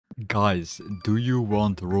Guys, do you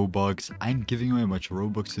want Robux? I'm giving away a bunch of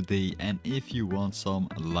Robux today, and if you want some,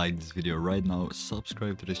 like this video right now,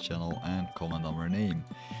 subscribe to this channel and comment on my name.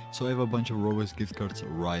 So I have a bunch of Robux gift cards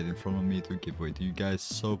right in front of me to give away to you guys.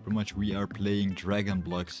 So pretty much we are playing Dragon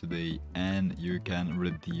Blox today, and you can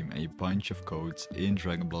redeem a bunch of codes in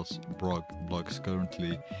Dragon Blox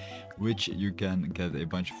currently, which you can get a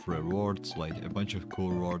bunch of rewards, like a bunch of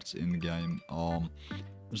cool rewards in the game.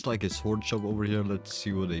 There's like a sword shop over here. Let's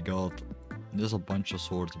see what they got. There's a bunch of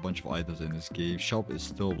swords, a bunch of items in this game. Shop is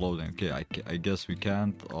still loading. Okay, I guess we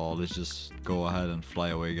can't. Let's just go ahead and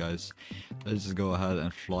fly away, guys. Let's just go ahead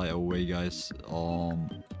and fly away, guys.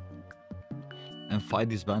 And fight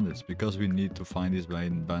these bandits, because we need to find these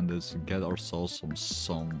bandits to get ourselves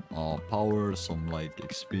some power, some like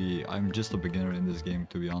XP. I'm just a beginner in this game,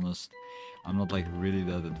 to be honest. I'm not like really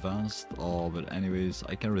that advanced. But anyways,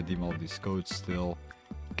 I can redeem all these codes still.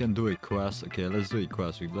 Can do a quest. Okay, let's do a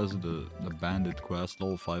quest. Let's do the bandit quest,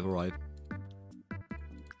 level 5. All right,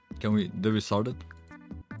 did we start it?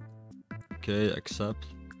 Okay, accept,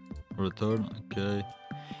 return. Okay,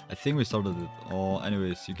 I think we started it.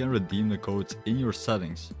 Anyways, you can redeem the codes in your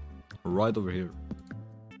settings right over here.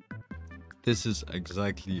 This is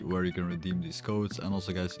exactly where you can redeem these codes. And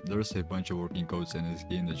also, guys, there's a bunch of working codes in this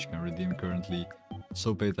game that you can redeem currently,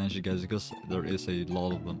 so pay attention, guys, because there is a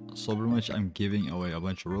lot of them. So pretty much I'm giving away a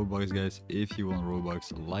bunch of Robux, guys. If you want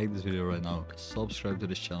Robux, like this video right now, subscribe to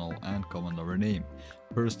this channel and comment our name.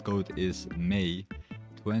 First code is May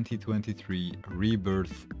 2023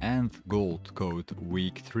 rebirth and gold code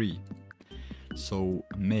week 3. So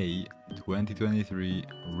May 2023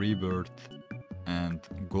 rebirth and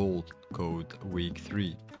gold code week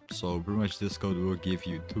 3. So pretty much this code will give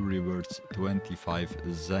you 2 rebirths, 25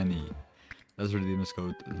 zenny. Let's redeem this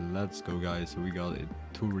code. Let's go, guys. We got it,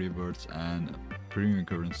 2 rebirths and premium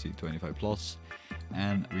currency 25 plus.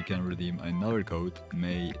 And we can redeem another code,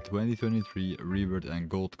 May 2023 rebirth and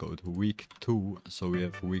gold code week 2. So we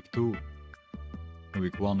have week 2,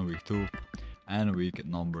 week 1, week 2, and week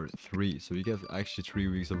number 3. So we get actually 3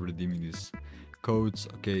 weeks of redeeming these codes.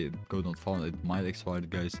 Okay, code not found, it might expire,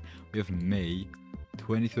 guys. We have May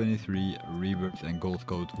 2023 rebirth and gold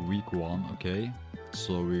code week 1. Okay,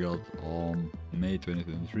 so we got May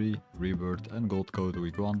 2023 rebirth and gold code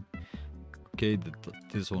week 1. Okay,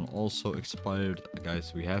 this one also expired,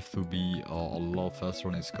 guys. We have to be a lot faster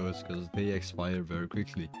on these codes because they expire very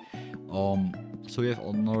quickly. So we have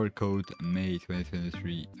another code, May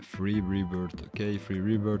 2023 free rebirth. Okay, free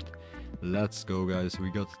rebirth. Let's go, guys.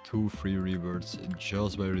 We got 2 free rebirths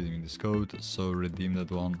just by redeeming this code, so redeem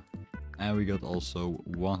that one. And we got also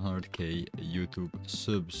 100k YouTube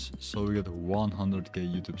subs. So we got 100k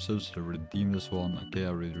YouTube subs to redeem this one. Okay, I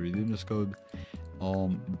already redeemed this code.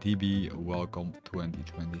 DB welcome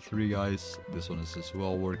 2023, guys. This one is as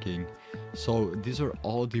well working. So these are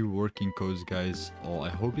all the working codes, guys. I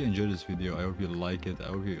hope you enjoyed this video. I hope you like it. I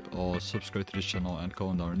hope you subscribe to this channel and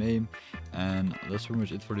comment our name. And that's pretty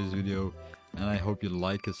much it for this video. And I hope you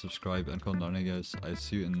like it, subscribe, and comment our name, guys. I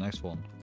see you in the next one.